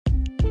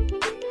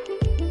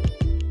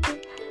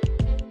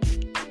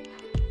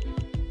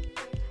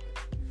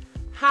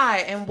Hi,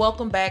 and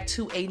welcome back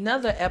to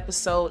another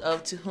episode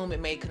of To Whom It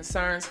May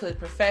Concerns Hood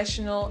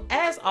Professional.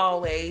 As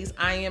always,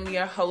 I am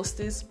your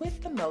hostess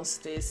with the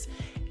mostest,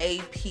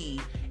 AP.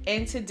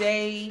 And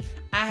today,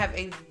 I have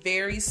a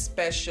very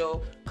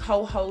special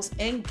co-host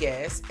and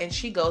guest, and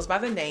she goes by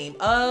the name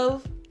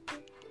of...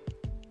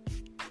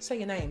 Say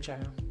your name,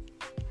 child.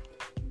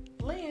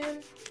 Lynn.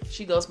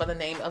 She goes by the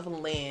name of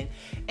Lynn.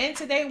 And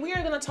today, we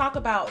are going to talk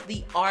about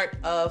the art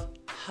of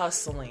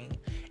hustling.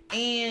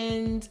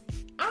 And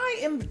I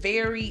am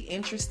very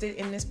interested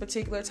in this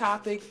particular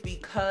topic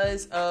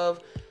because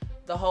of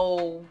the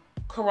whole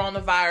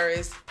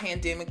coronavirus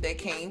pandemic that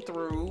came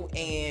through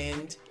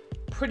and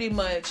pretty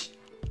much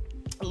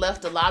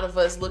left a lot of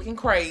us looking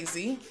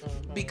crazy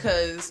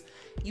because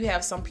you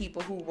have some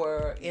people who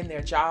were in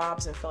their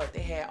jobs and felt like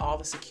they had all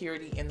the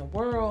security in the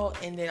world,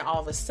 and then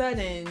all of a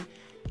sudden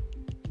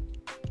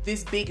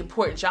this big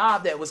important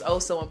job that was oh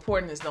so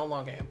important is no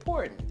longer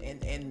important.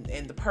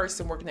 And the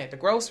person working at the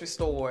grocery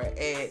store,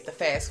 at the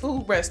fast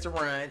food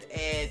restaurant,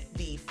 at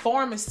the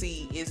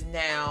pharmacy is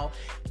now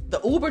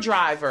the Uber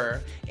driver,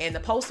 and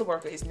the postal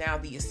worker is now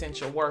the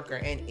essential worker.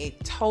 And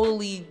it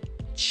totally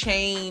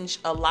changed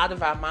a lot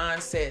of our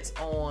mindsets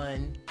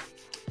on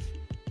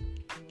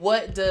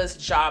what does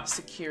job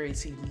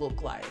security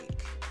look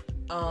like.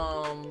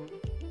 And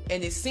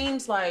it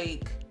seems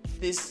like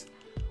this...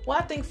 Well,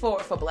 I think for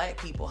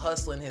Black people,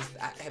 hustling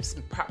has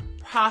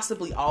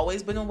possibly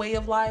always been a way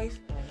of life.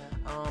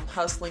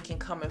 Hustling can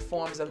come in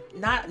forms of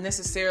not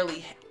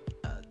necessarily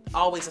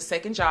always a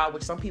second job,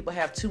 which some people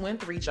have 2 and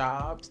 3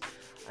 jobs.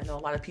 I know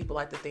a lot of people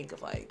like to think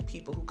of like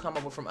people who come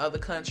over from other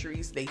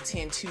countries. They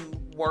tend to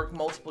work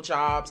multiple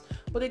jobs,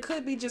 but it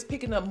could be just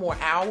picking up more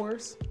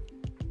hours,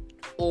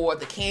 or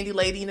the candy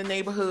lady in the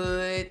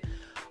neighborhood,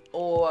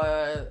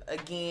 or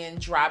again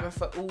driving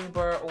for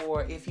Uber,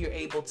 or if you're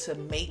able to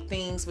make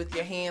things with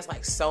your hands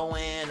like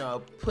sewing or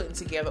putting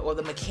together, or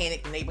the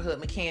mechanic, neighborhood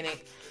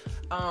mechanic,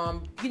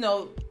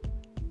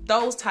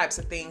 those types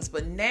of things.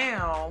 But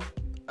now,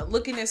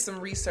 looking at some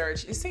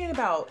research, it's saying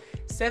about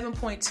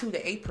 7.2 to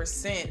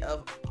 8%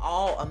 of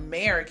all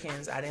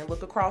Americans, I didn't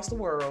look across the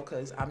world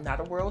because I'm not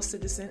a world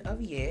citizen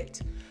of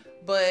yet,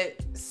 but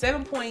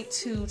 7.2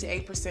 to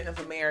 8% of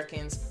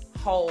Americans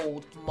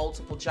hold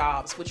multiple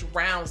jobs, which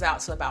rounds out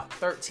to about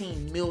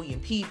 13 million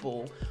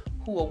people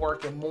who are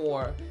working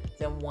more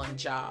than one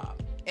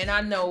job. And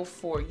I know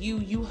for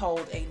you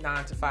hold a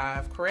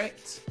 9-to-5,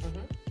 correct? Mm-hmm.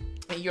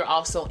 And you're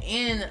also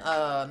in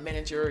a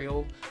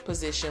managerial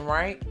position,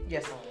 right?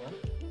 Yes, I am.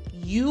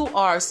 You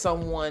are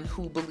someone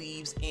who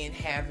believes in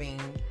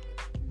having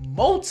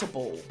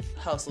multiple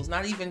hustles,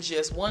 not even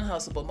just one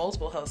hustle, but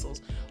multiple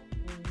hustles.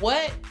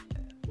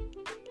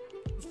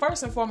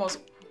 First and foremost,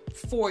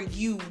 for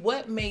you,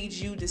 what made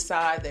you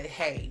decide that,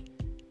 hey,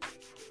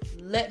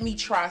 let me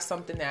try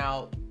something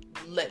out,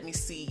 let me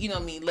see,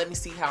 let me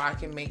see how I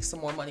can make some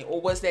more money?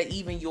 Or was that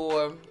even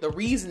the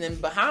reasoning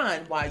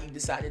behind why you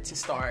decided to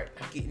start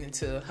getting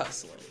into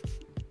hustling?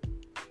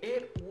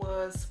 It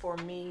was for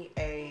me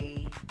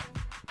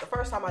the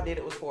first time I did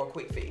it was for a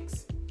quick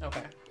fix.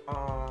 Okay.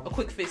 A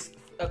quick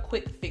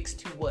fix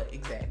to what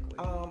exactly?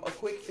 A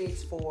quick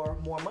fix for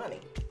more money.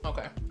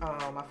 Okay.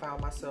 I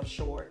found myself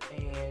short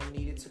and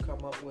needed to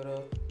come up with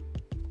a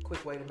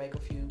quick way to make a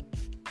few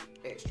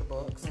extra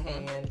bucks.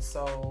 Mm-hmm. And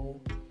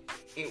so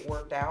it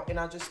worked out and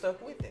I just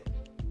stuck with it.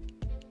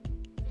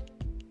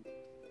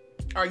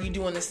 Are you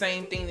doing the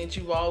same thing that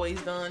you've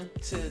always done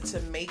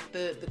to make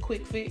the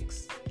quick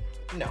fix?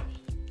 No.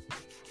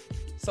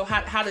 So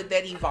how did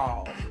that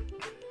evolve?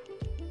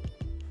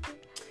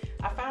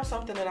 I found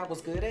something that I was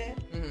good at,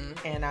 mm-hmm.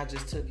 and I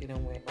just took it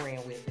and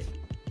ran with it.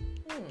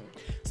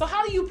 So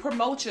how do you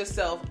promote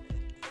yourself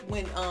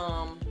when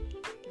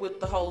with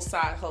the whole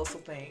side hustle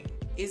thing?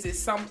 Is it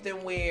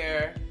something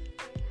where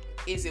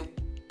is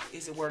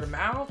it word of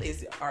mouth?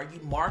 Are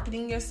you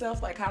marketing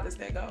yourself? Like, how does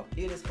that go?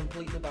 It is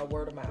completely by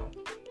word of mouth.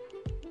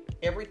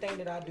 Everything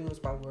that I do is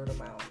by word of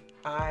mouth.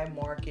 I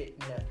market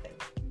nothing.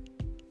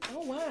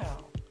 Oh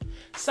wow.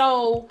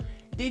 So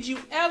did you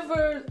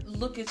ever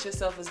look at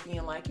yourself as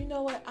being like, you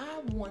know what, I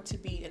want to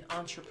be an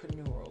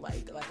entrepreneur,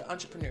 like an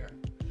entrepreneur?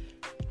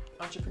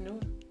 Entrepreneur?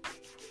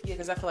 Yeah,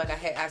 because I feel like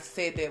I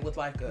said that with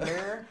like a...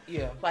 Mirror?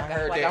 Yeah, like I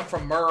heard that. I'm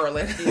from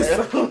Maryland or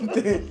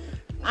something.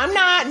 I'm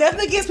not,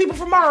 nothing against people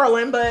from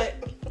Maryland, but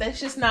that's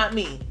just not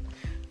me.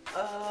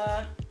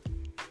 What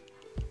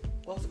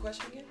was the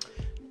question again?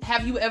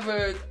 Have you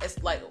ever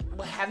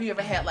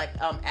had like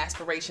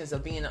aspirations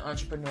of being an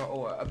entrepreneur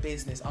or a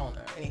business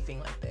owner, anything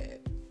like that?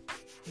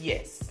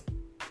 Yes.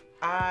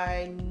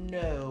 I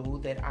know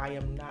that I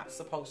am not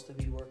supposed to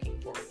be working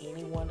for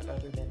anyone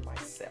other than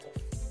myself.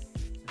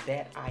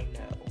 That I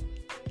know.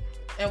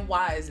 And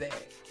why is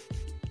that?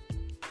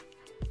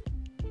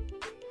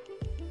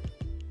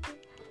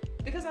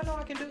 Because I know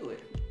I can do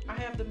it. I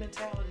have the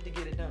mentality to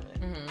get it done.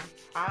 Mm-hmm.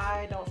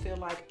 I don't feel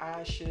like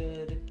I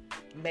should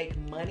make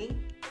money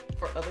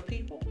for other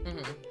people,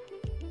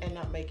 mm-hmm. and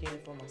not make any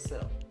for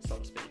myself, so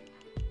to speak.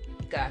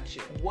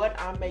 Gotcha. What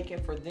I'm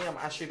making for them,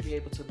 I should be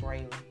able to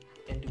bring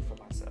and do for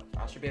myself.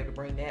 I should be able to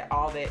bring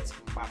all that to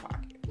my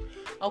pocket.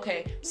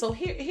 Okay, so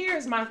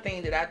here's my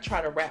thing that I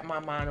try to wrap my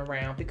mind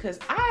around, because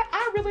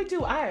I really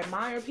do. I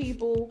admire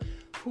people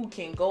who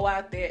can go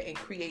out there and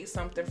create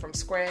something from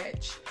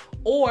scratch,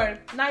 or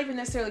not even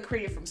necessarily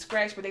create it from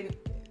scratch, but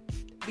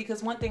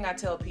because one thing I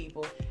tell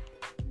people,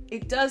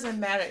 it doesn't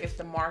matter if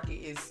the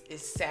market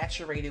is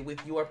saturated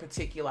with your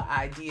particular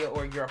idea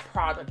or your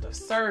product or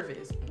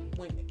service.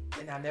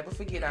 And I'll never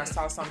forget, I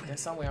saw something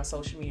somewhere on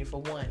social media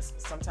for once.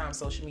 Sometimes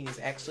social media is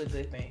actually a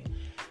good thing.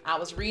 I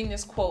was reading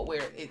this quote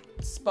where it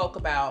spoke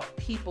about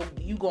people,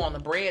 you go on the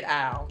bread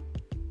aisle,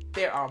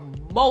 there are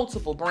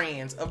multiple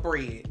brands of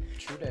bread.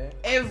 True that.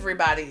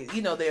 Everybody,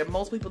 there are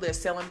most people that are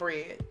selling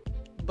bread,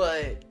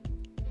 but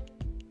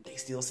they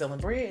still selling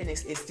bread, and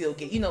it's still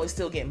it's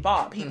still getting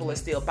bought. People are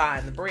still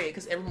buying the bread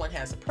because everyone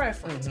has a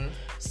preference.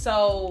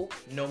 So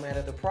no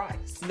matter the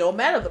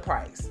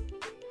price.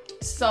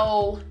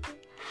 So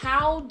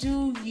how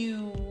do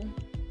you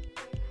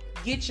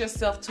get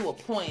yourself to a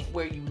point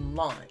where you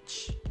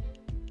launch?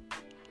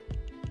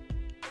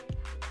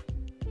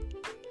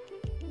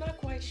 Not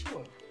quite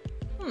sure.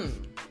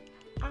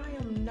 I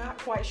am not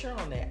quite sure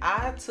on that.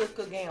 I took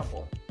a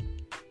gamble.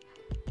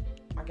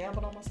 I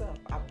gambled on myself.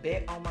 I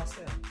bet on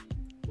myself.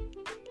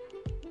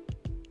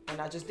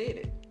 And I just did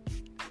it.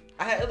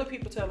 I had other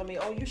people telling me,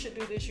 oh, you should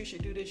do this, you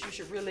should do this, you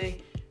should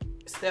really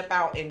step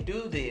out and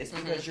do this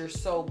because you're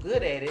so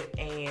good at it,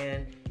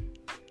 and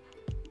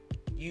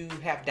you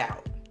have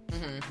doubt.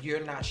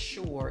 You're not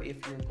sure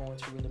if you're going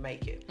to really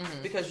make it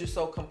because you're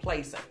so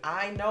complacent.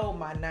 I know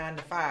my 9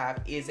 to 5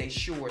 is a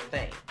sure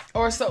thing.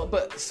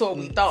 So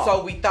we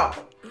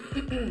thought.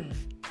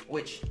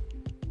 Which,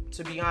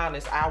 to be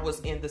honest, I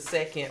was in the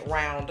second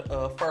round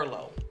of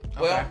furlough.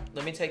 Okay. Well,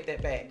 let me take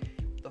that back.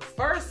 The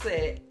first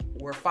set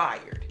were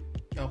fired.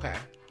 Okay.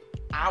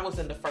 I was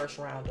in the first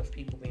round of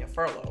people being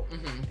furloughed.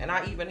 And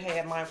I even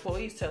had my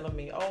employees telling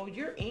me, oh,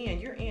 you're in.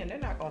 They're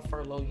not going to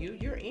furlough you.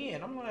 You're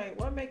in. I'm like,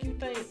 what make you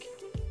think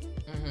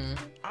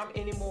I'm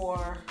any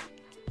more,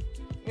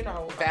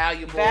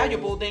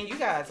 valuable than you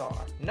guys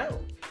are? No.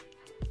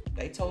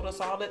 They told us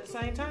all at the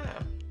same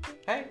time.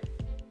 Hey,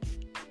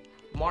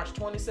 March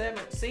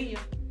 27th, see you.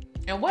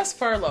 And what's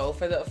furlough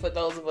for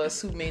those of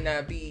us who may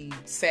not be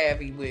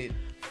savvy with?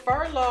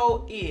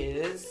 Furlough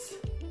is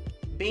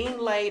being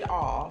laid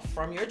off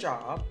from your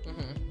job,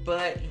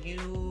 but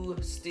you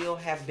still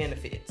have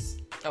benefits.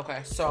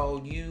 Okay.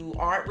 So you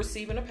aren't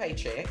receiving a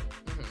paycheck,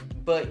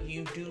 but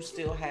you do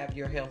still have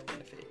your health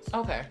benefits.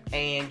 Okay.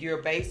 And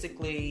you're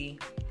basically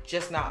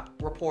just not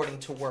reporting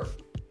to work.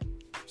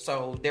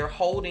 So they're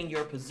holding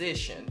your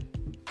position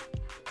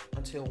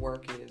until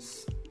work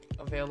is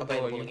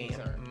available again.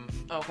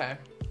 Okay.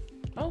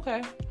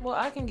 Well,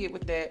 I can get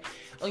with that.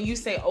 When you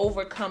say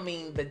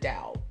overcoming the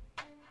doubt,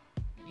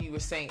 you were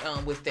saying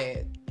with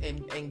that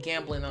and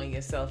gambling on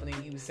yourself, and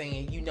then you were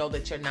saying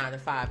that your 9 to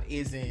 5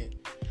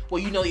 isn't.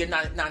 Well, your 9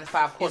 to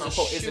 5 quote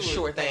unquote is a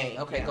sure thing.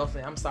 Okay, yeah. Go for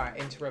it. I'm sorry,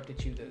 I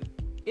interrupted you.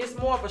 It's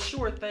more of a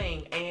sure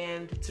thing,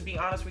 and to be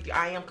honest with you,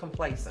 I am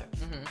complacent.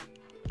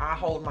 I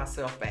hold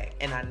myself back,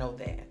 and I know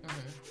that.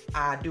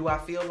 I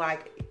feel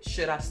like,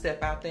 should I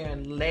step out there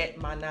and let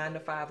my 9 to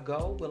 5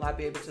 go? Will I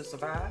be able to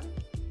survive?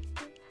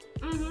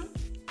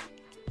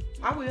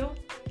 I will,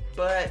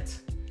 but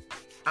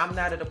I'm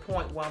not at a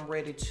point where I'm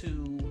ready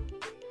to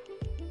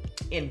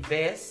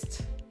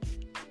invest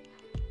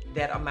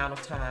that amount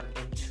of time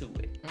into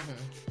it.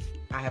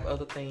 I have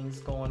other things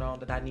going on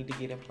that I need to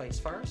get in place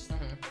first,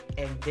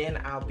 and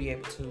then I'll be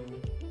able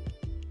to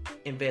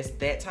invest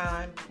that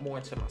time more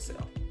into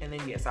myself. And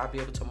then, yes, I'll be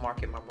able to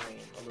market my brand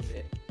a little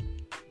bit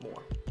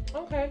more.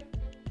 Okay.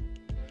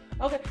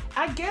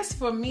 I guess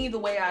for me, the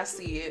way I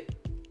see it,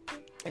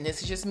 and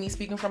this is just me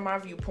speaking from my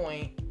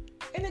viewpoint,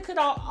 and it could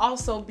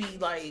also be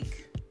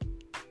like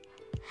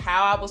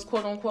how I was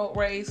quote unquote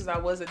raised,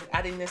 because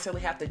I didn't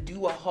necessarily have to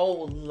do a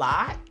whole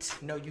lot.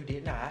 No, you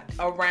did not.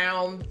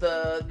 Around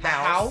the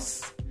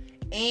house.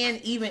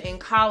 And even in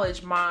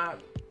college, my,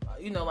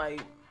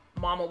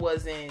 mama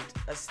wasn't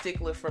a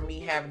stickler for me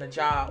having a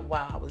job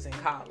while I was in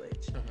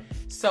college.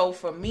 So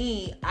for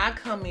me, I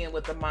come in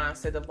with the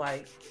mindset of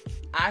like,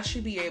 I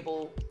should be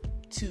able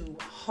to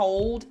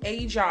hold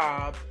a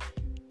job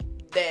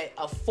that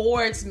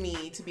affords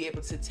me to be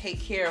able to take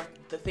care of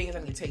the things I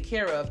need to take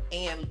care of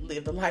and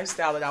live the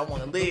lifestyle that I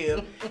want to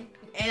live.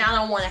 And I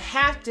don't want to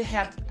have to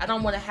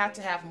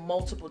have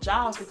multiple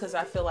jobs, because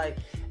I feel like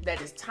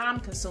that is time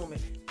consuming.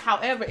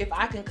 However, if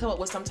I can come up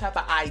with some type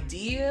of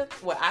idea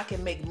where I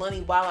can make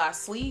money while I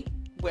sleep,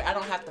 where I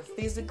don't have to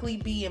physically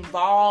be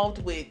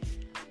involved with,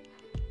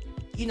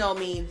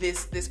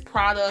 this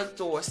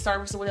product or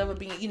service or whatever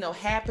being,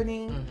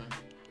 happening,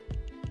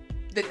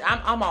 then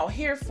I'm all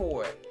here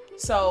for it.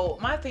 So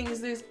my thing is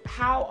this: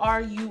 how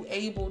are you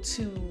able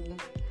to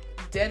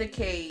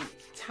dedicate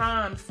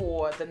time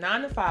for the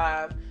 9 to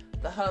 5,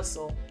 the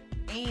hustle,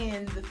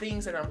 and the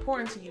things that are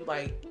important to you,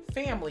 like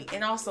family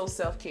and also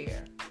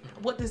self-care?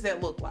 What does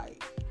that look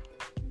like?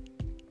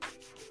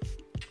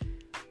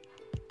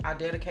 I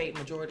dedicate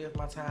majority of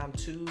my time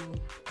to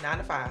 9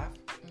 to 5,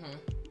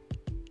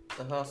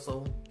 the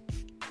hustle,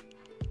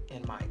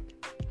 and Mike.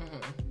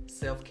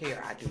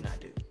 self-care I do not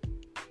do,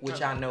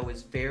 which I know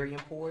is very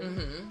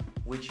important,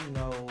 which you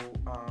know,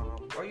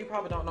 or you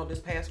probably don't know this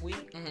past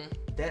week,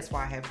 that's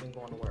why I haven't been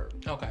going to work.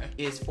 Okay.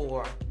 It's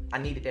for, I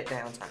needed that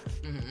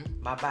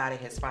downtime. My body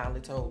has finally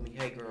told me,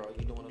 hey girl,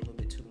 you're doing a little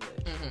bit too much.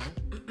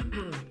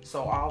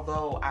 So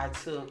although I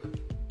took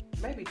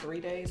maybe 3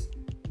 days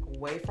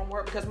away from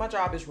work, because my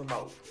job is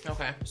remote.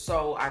 Okay.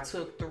 So I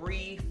took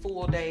 3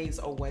 full days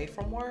away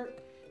from work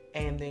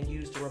and then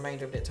used the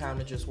remainder of that time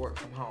to just work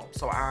from home.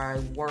 So I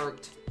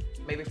worked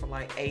maybe from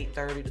like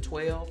 8:30 to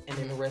 12, and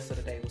then the rest of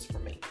the day was for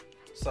me.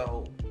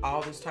 So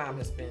all this time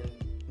has been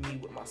me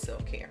with my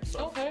self-care.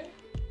 So okay.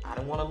 I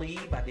didn't want to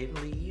leave. I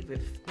didn't leave.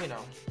 If, you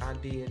know, I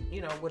did,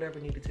 you know, whatever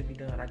needed to be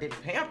done. I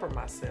didn't pamper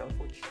myself,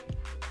 which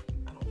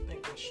I don't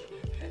think I should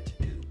have had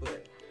to do,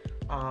 but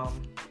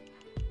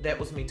that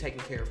was me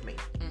taking care of me.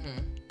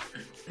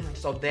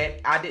 So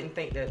that, I didn't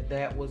think that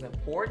that was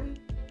important,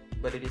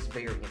 but it is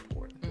very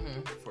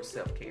important for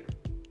self-care.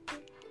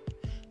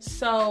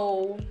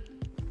 So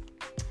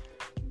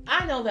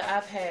I know that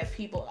I've had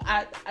people,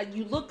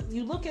 you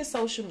look at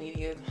social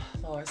media.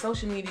 Lord,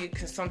 social media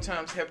can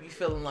sometimes have you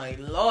feeling like,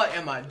 Lord,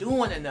 am I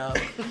doing enough?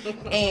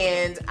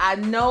 And I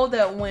know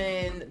that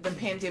when the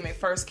pandemic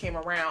first came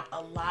around,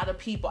 a lot of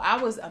people, I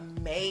was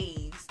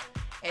amazed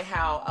at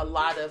how a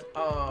lot of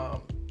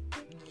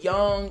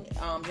young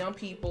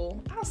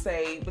people, I'll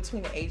say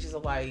between the ages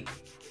of like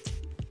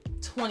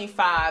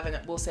 25 and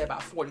we'll say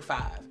about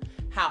 45,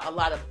 how a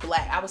lot of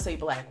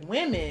black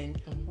women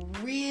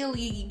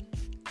really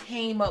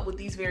came up with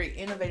these very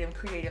innovative,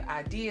 creative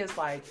ideas.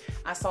 Like,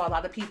 I saw a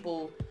lot of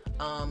people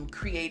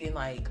creating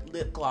like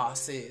lip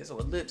glosses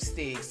or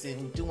lipsticks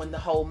and doing the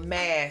whole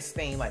mask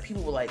thing. Like,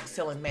 people were like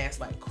selling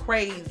masks like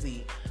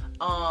crazy.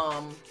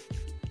 No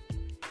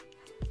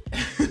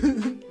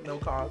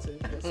calls.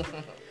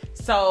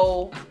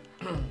 So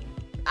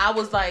I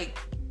was like,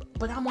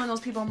 but I'm one of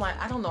those people, I'm like,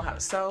 I don't know how to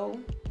sew.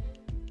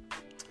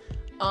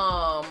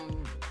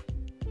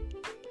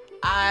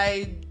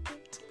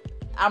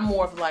 I'm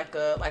more of like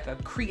a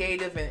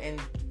creative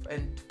and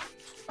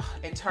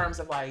in terms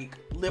of like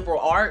liberal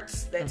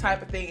arts, that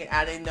type of thing. And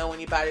I didn't know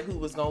anybody who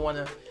was gonna want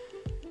to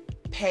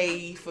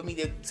pay for me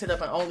to sit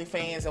up on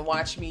OnlyFans and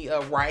watch me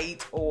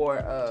write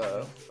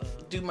or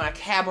do my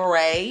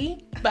cabaret.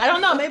 But I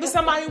don't know, maybe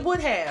somebody would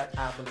have.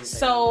 I believe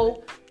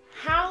so.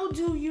 How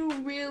do you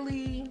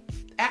really,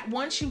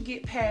 once you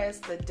get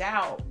past the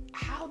doubt,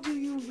 how do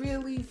you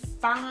really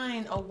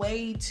find a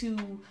way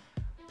to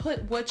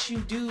put what you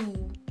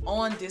do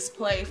on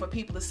display for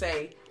people to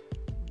say,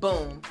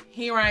 boom,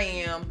 here I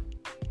am,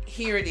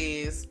 here it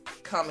is,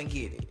 come and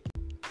get it?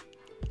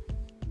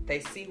 They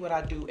see what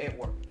I do at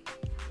work.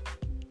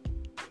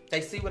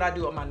 They see what I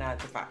do on my 9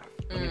 to 5.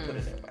 Let me put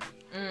it that way.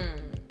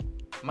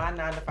 My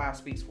 9 to 5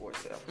 speaks for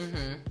itself.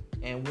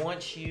 And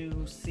once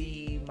you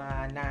see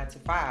my 9 to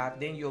 5,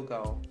 then you'll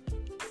go,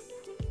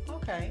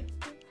 okay.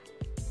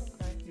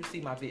 You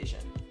see my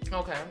vision.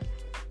 Okay.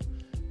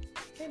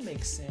 That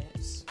makes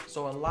sense.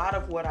 So a lot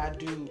of what I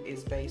do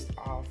is based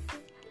off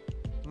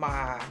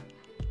my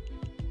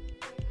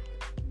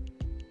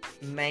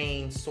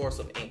main source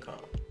of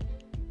income.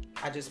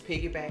 I just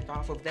piggybacked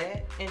off of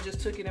that and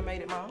just took it and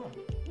made it my own.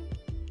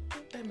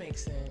 That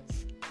makes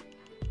sense.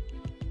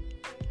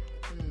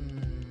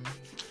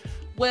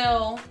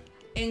 Well,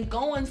 and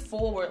going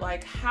forward,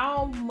 like,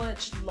 how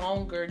much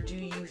longer do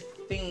you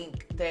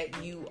think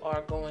that you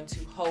are going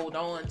to hold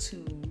on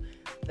to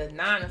the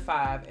 9 to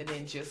 5 and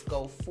then just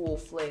go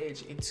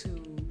full-fledged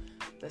into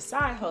the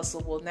side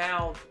hustle? Well,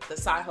 now the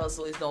side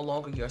hustle is no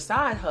longer your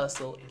side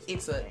hustle.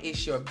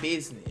 It's your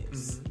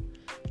business.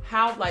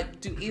 How,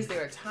 like, is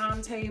there a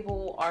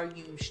timetable? Are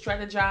you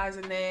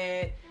strategizing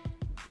that?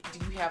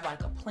 Do you have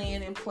like a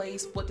plan in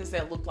place? What does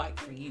that look like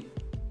for you?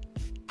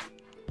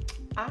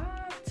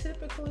 I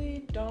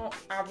typically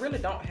really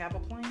don't have a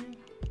plan.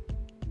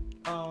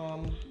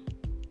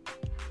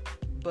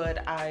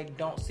 But I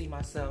don't see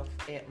myself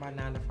at my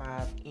 9 to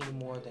 5 any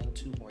more than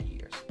 2 more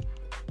years.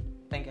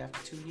 I think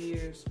after 2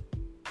 years,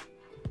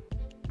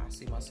 I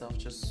see myself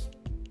just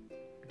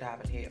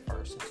diving head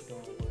first into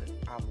doing what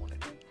I want to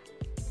do.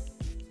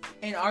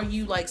 And are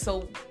you like,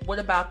 so what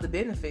about the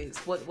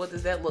benefits? What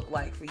does that look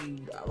like for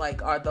you?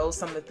 Like, are those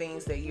some of the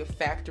things that you're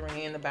factoring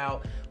in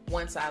about,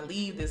 once I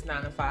leave this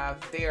 9 to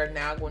 5, there are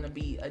now going to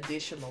be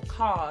additional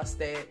costs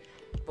that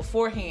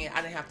beforehand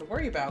I didn't have to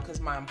worry about because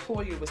my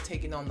employer was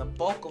taking on the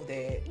bulk of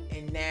that,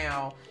 and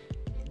now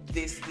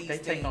they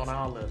take on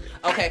all of it.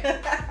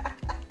 Okay.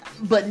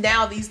 But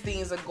now these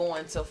things are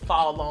going to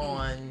fall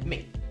on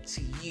me,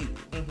 to you.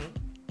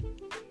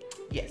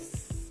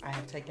 Yes, I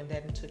have taken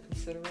that into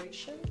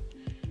consideration,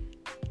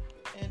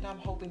 and I'm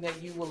hoping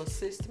that you will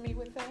assist me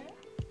with that.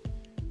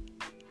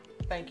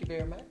 Thank you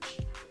very much.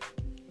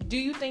 Do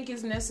you think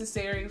it's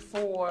necessary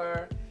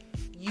for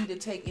you to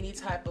take any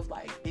type of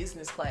like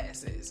business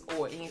classes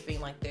or anything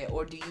like that?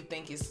 Or do you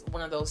think it's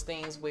one of those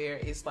things where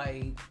it's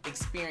like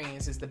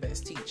experience is the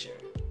best teacher?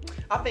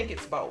 I think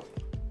it's both.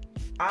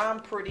 I'm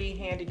pretty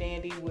handy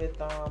dandy with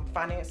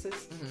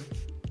finances,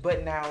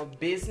 but now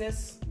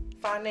business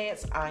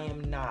finance, I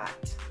am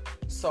not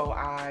So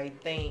I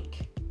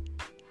think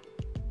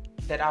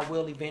that I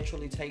will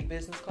eventually take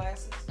business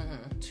classes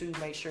to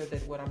make sure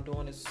that what I'm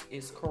doing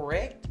is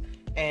correct,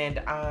 and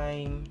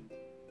I'm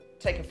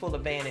taking full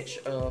advantage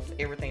of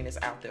everything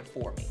that's out there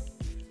for me.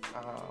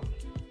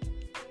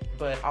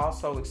 But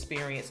also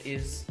experience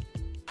is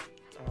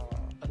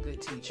a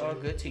good teacher. A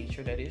good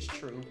teacher, that is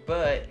true.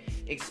 But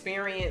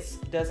experience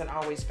doesn't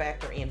always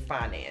factor in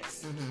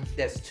finance.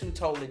 That's two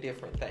totally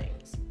different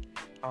things.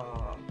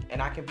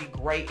 And I can be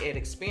great at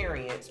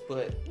experience,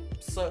 but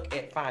suck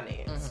at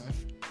finance.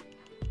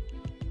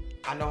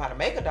 I know how to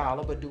make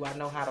 $1, but do I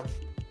know how to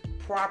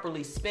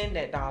properly spend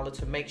that $1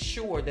 to make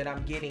sure that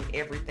I'm getting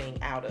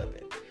everything out of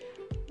it?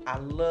 I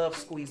love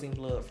squeezing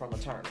blood from a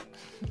turnip.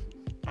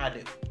 I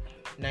do.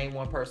 Name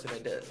one person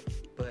that does,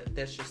 but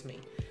that's just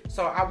me.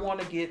 So I want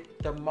to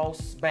get the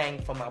most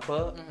bang for my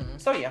buck.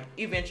 So yeah,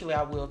 eventually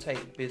I will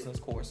take business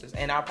courses,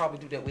 and I'll probably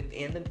do that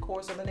within the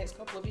course of the next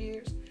couple of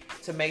years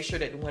to make sure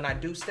that when I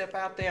do step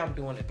out there, I'm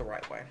doing it the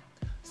right way.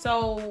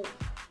 So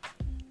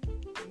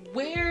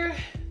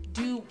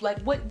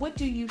what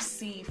do you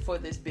see for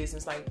this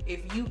business? Like,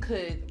 if you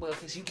could, well,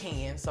 because you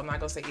can, so I'm not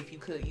gonna say if you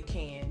could, you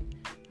can.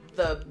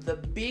 The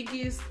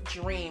biggest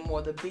dream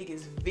or the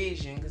biggest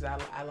vision, because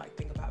I like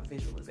to think about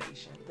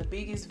visualization. The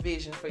biggest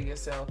vision for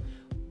yourself.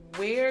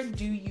 Where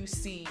do you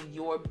see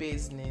your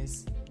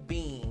business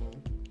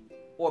being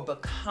or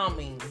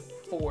becoming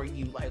for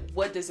you? Like,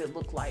 what does it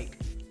look like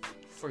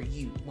for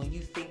you when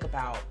you think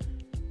about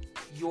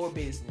your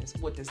business?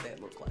 What does that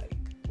look like?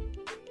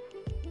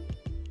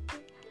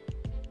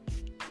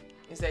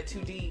 Is that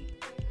too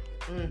deep?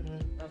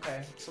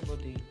 Okay, it's a little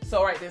deep. So,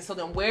 all right then. So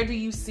then, where do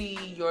you see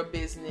your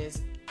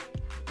business?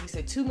 You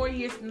said 2 more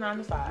years to 9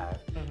 to 5,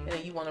 and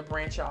then you want to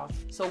branch off.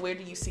 So, where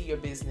do you see your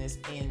business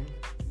in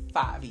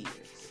 5 years?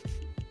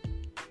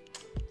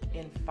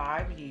 In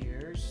 5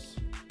 years,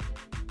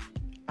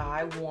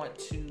 I want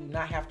to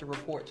not have to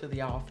report to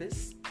the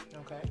office.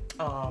 Okay.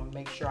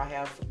 Make sure I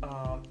have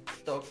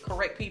the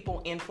correct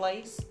people in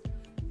place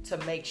to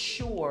make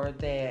sure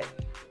that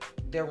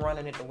they're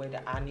running it the way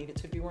that I need it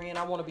to be ran.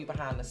 I want to be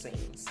behind the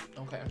scenes.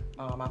 Okay.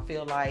 I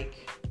feel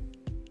like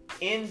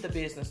in the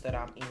business that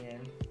I'm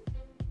in,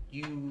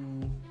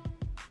 you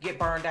get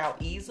burned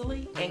out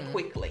easily and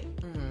quickly.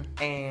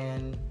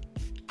 And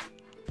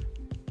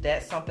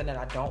that's something that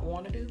I don't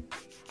want to do.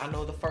 I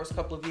know the first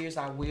couple of years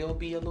I will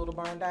be a little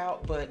burned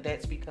out, but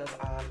that's because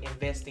I'm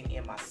investing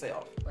in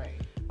myself. Right.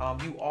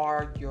 You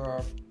are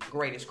your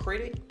greatest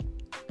critic,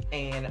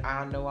 and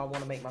I know I want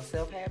to make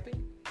myself happy,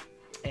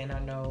 and I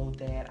know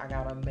that I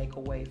gotta make a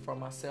way for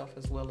myself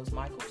as well as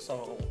Michael.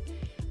 So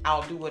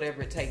I'll do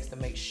whatever it takes to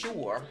make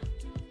sure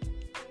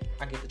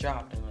I get the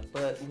job done.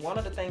 But one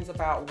of the things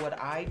about what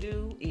I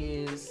do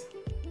is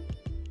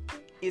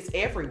it's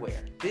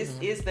everywhere. This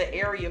is the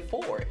area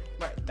for it.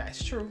 Right,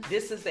 that's true.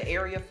 This is the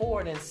area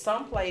for it. And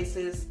some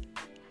places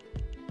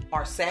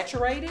are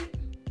saturated,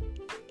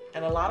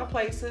 and a lot of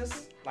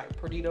places like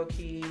Perdido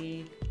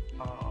Key,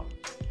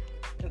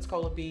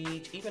 Pensacola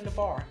Beach, even the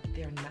bar,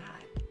 they're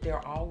not.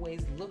 They're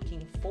always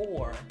looking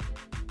for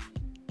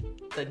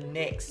the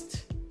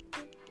next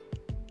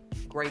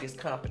greatest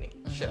company,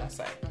 should I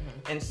say.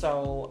 And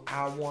so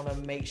I want to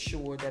make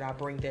sure that I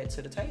bring that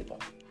to the table.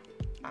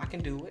 I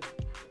can do it.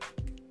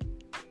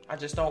 I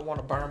just don't want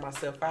to burn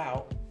myself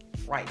out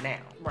right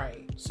now.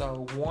 Right.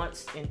 So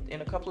once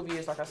in a couple of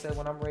years, like I said,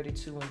 when I'm ready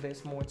to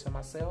invest more to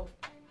myself,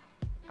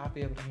 I'll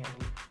be able to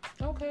handle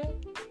it. Okay.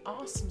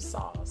 Awesome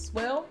sauce.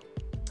 Well,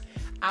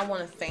 I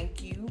want to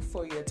thank you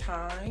for your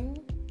time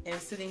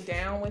and sitting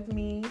down with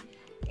me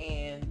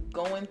and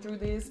going through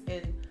this.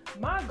 And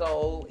my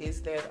goal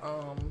is that,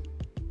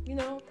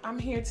 I'm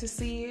here to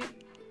see it.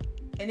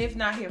 And if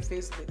not here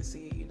physically to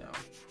see it,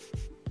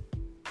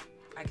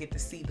 I get to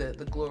see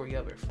the glory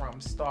of it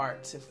from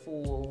start to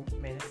full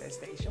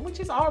manifestation, which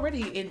is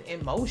already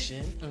in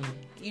motion.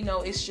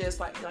 It's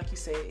just like you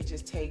said, it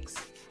just takes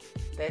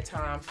that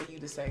time for you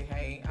to say,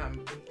 hey,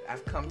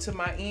 I've come to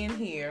my end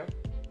here.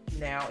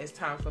 Now it's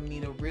time for me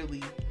to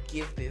really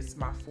give this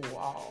my full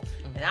all.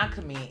 And I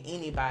commend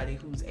anybody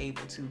who's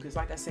able to, because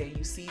like I said,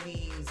 you see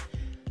these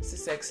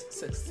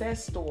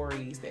success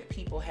stories that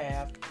people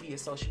have via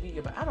social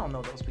media, but I don't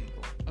know those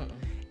people.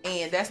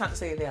 And that's not to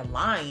say they're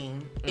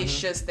lying. It's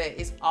just that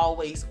it's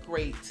always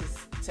great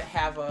to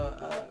have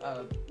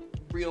a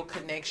real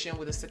connection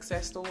with a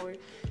success story.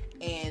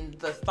 And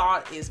the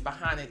thought is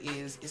behind it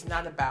is it's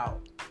not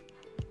about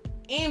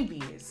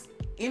enviousness.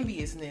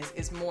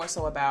 It's more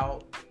so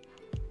about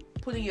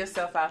putting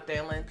yourself out there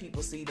and letting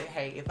people see that,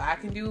 hey, if I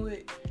can do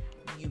it,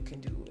 you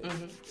can do it.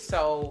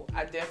 So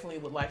I definitely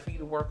would like for you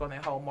to work on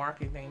that whole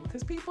marketing thing,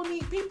 because people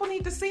need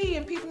to see,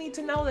 and people need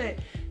to know that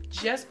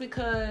just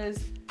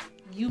because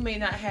you may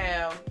not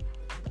have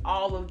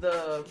all of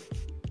the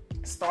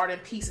starting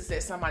pieces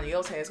that somebody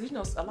else has.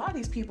 Because, a lot of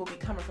these people be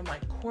coming from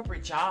like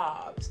corporate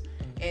jobs,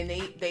 and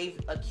they've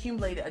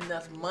accumulated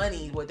enough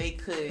money where they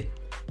could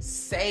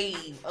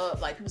save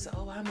up. Like people say,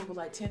 oh, I move with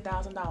like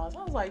 $10,000. I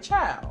was like,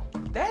 child,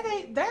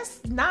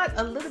 that's not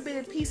a little bit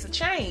of piece of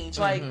change.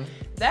 Like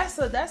that's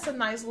a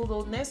nice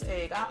little nest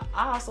egg.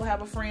 I also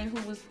have a friend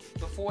who was,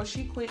 before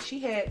she quit, she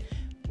had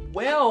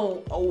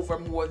well over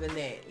more than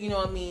that, you know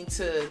what I mean,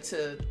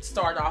 to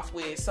start off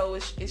with. So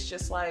it's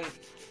just like,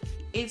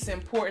 it's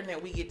important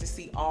that we get to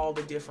see all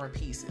the different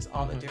pieces,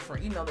 all the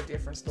different, the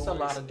different stories. It's a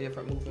lot of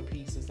different moving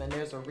pieces, and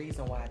there's a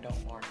reason why I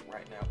don't market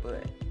right now,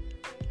 but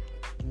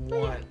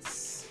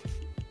once.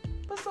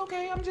 But it's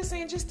okay. I'm just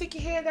saying, just stick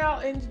your head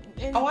out and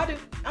oh, I do.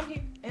 I'm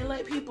here. And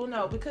let people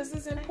know, because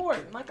it's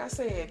important. Like I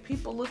said,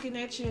 people looking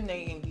at you,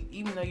 and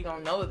even though you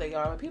don't know that they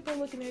are, but people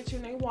looking at you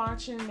and they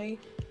watching, they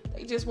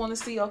just want to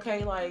see,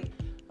 okay, like,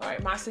 all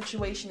right, my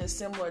situation is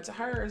similar to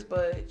hers,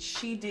 but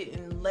she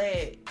didn't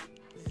let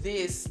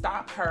this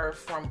stop her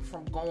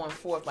from going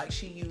forth. Like,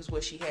 she used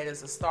what she had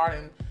as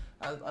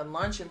a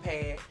launching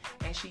pad,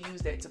 and she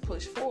used that to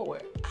push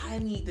forward. I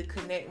need to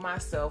connect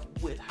myself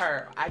with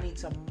her. I need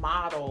to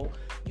model,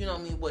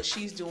 what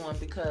she's doing,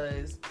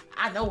 because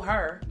I know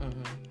her,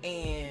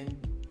 and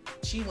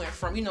she went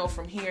from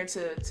here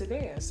to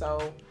there.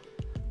 So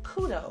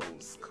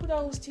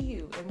kudos to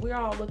you, and we're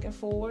all looking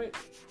forward.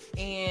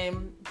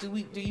 And do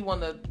you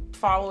want to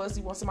follow us?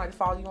 Do you want somebody to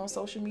follow you on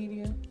social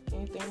media?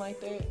 Anything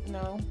like that?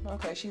 No?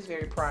 Okay, she's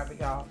very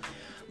private, y'all.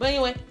 But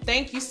anyway,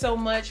 thank you so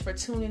much for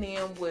tuning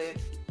in with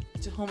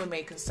To Whom It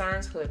May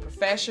Concerns, Hood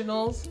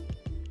Professionals.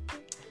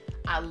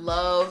 I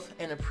love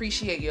and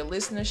appreciate your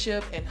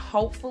listenership, and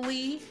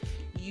hopefully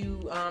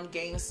you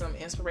gain some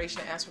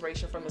inspiration and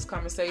aspiration from this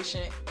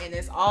conversation. And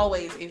as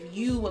always, if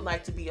you would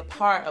like to be a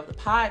part of the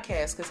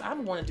podcast, because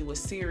I'm going to do a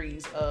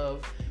series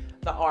of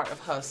the Art of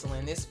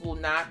Hustling. This will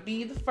not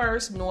be the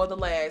first nor the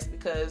last,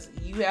 because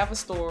you have a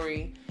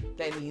story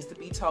that needs to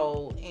be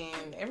told,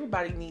 and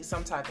everybody needs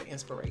some type of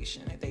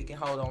inspiration that they can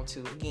hold on to.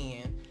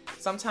 Again,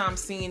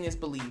 sometimes seeing is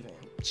believing.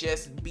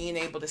 Just being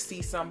able to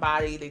see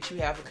somebody that you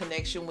have a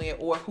connection with,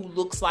 or who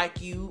looks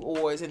like you,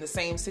 or is in the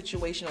same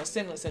situation or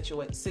similar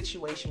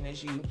situation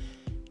as you,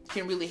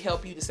 can really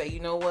help you to say, you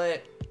know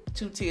what,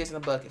 2 tears in a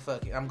bucket,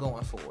 fuck it, I'm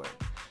going for it.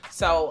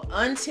 So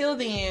until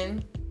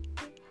then,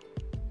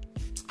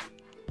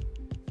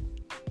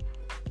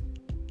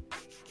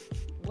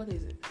 what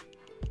is it?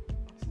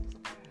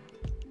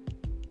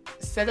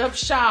 Set up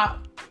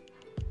shop,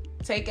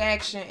 take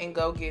action, and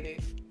go get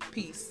it.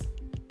 Peace.